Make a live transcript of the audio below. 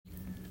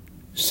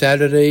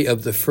Saturday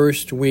of the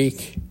first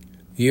week,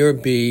 Year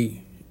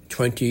B,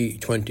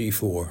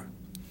 2024.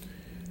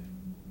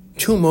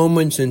 Two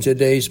moments in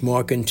today's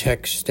Markan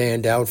text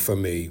stand out for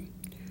me.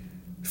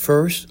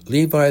 First,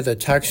 Levi the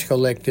tax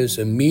collector's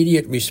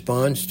immediate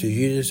response to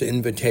Jesus'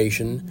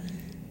 invitation,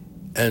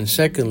 and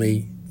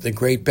secondly, the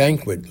great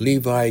banquet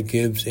Levi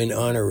gives in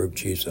honor of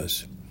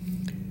Jesus.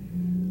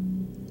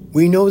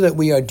 We know that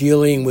we are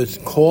dealing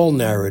with call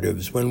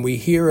narratives when we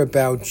hear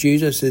about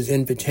Jesus'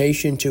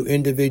 invitation to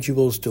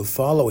individuals to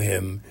follow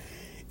him,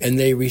 and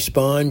they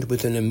respond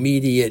with an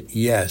immediate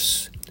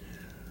yes.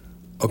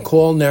 A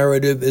call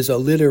narrative is a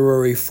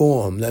literary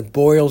form that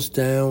boils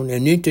down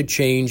an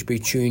interchange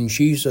between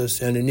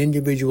Jesus and an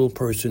individual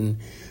person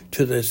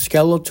to the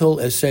skeletal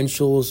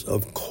essentials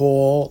of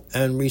call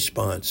and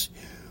response,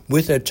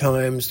 with at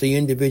times the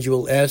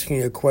individual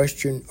asking a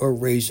question or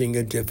raising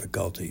a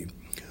difficulty.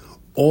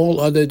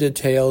 All other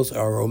details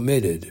are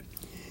omitted.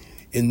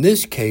 In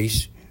this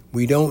case,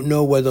 we don't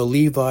know whether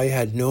Levi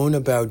had known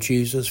about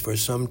Jesus for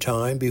some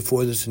time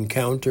before this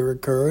encounter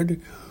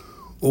occurred,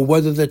 or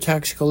whether the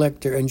tax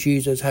collector and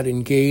Jesus had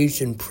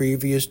engaged in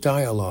previous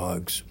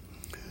dialogues.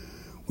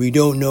 We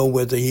don't know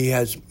whether he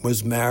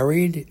was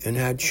married and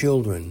had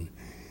children.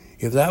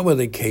 If that were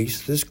the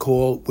case, this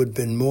call would have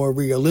been more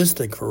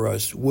realistic for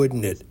us,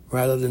 wouldn't it,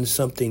 rather than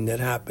something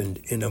that happened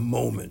in a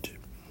moment.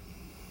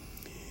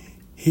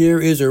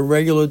 Here is a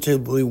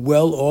relatively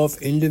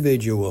well-off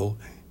individual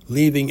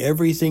leaving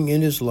everything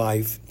in his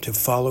life to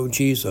follow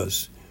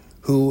Jesus,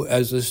 who,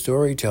 as the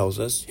story tells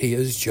us, he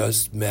has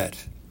just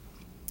met.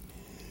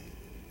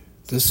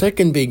 The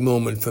second big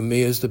moment for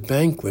me is the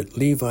banquet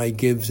Levi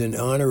gives in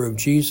honor of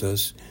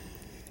Jesus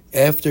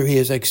after he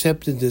has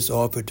accepted this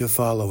offer to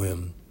follow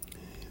him.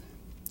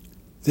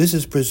 This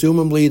is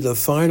presumably the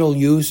final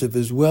use of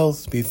his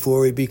wealth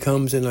before he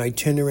becomes an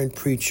itinerant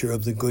preacher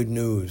of the good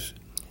news.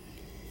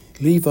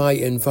 Levi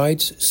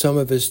invites some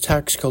of his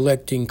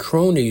tax-collecting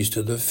cronies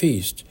to the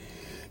feast,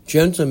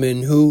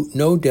 gentlemen who,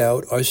 no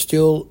doubt, are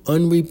still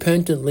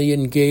unrepentantly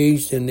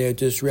engaged in their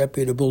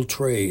disreputable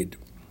trade.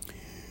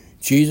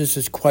 Jesus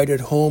is quite at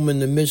home in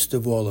the midst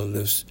of all of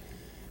this,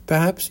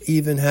 perhaps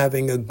even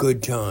having a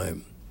good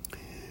time.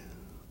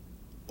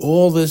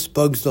 All this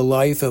bugs the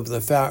life of the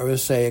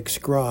Pharisaic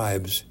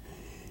scribes.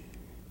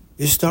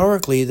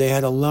 Historically, they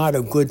had a lot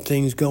of good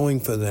things going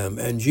for them,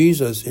 and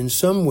Jesus, in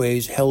some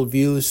ways, held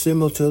views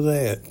similar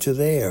to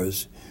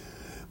theirs.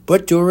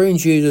 But during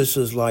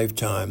Jesus'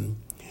 lifetime,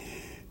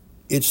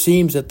 it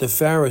seems that the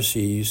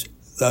Pharisees,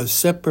 the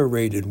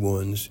separated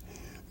ones,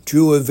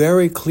 drew a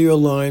very clear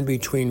line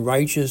between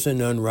righteous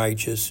and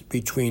unrighteous,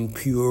 between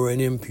pure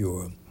and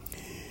impure.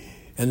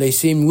 And they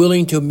seemed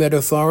willing to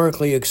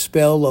metaphorically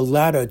expel the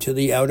latter to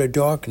the outer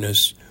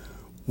darkness,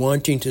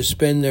 wanting to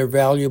spend their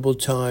valuable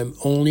time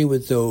only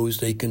with those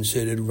they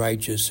considered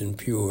righteous and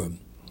pure.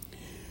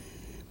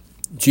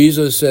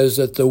 Jesus says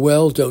that the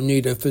well don't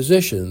need a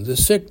physician, the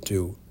sick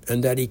do,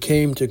 and that he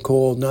came to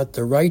call not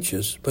the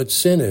righteous, but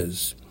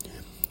sinners.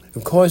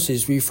 Of course,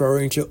 he's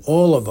referring to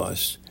all of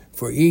us,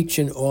 for each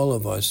and all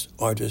of us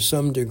are to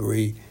some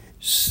degree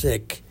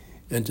sick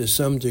and to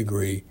some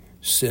degree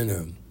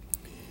sinner.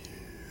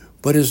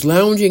 But as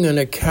lounging on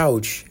a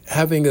couch,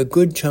 having a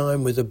good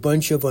time with a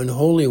bunch of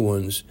unholy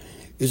ones,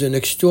 is an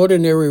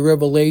extraordinary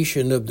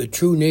revelation of the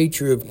true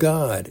nature of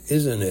God,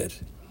 isn't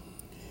it?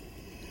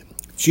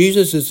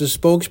 Jesus is the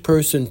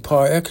spokesperson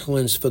par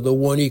excellence for the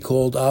one he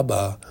called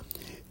Abba,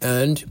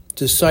 and,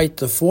 to cite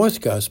the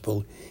fourth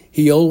gospel,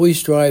 he always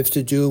strives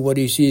to do what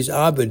he sees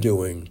Abba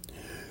doing.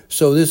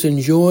 So this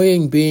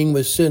enjoying being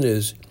with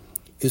sinners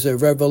is a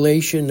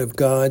revelation of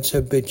God's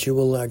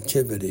habitual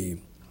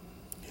activity.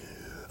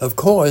 Of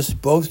course,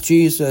 both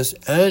Jesus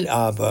and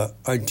Abba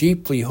are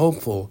deeply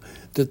hopeful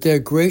that their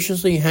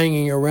graciously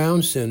hanging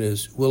around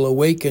sinners will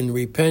awaken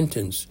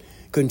repentance,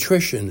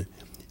 contrition,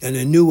 and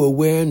a new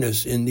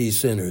awareness in these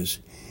sinners,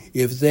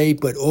 if they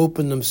but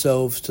open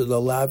themselves to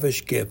the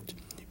lavish gift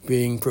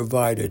being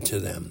provided to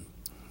them.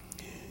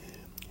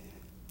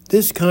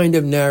 This kind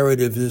of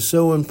narrative is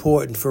so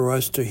important for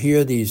us to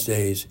hear these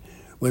days,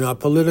 when our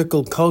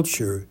political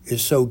culture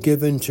is so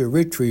given to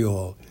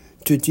vitriol,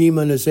 to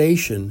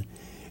demonization,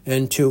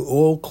 and to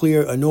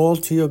an all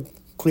too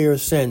clear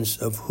sense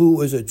of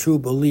who is a true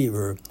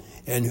believer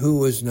and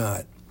who is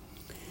not.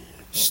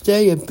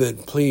 Stay a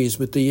bit, please,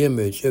 with the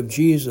image of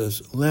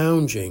Jesus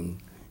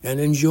lounging and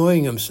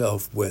enjoying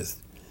himself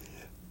with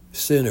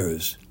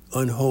sinners,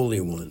 unholy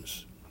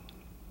ones.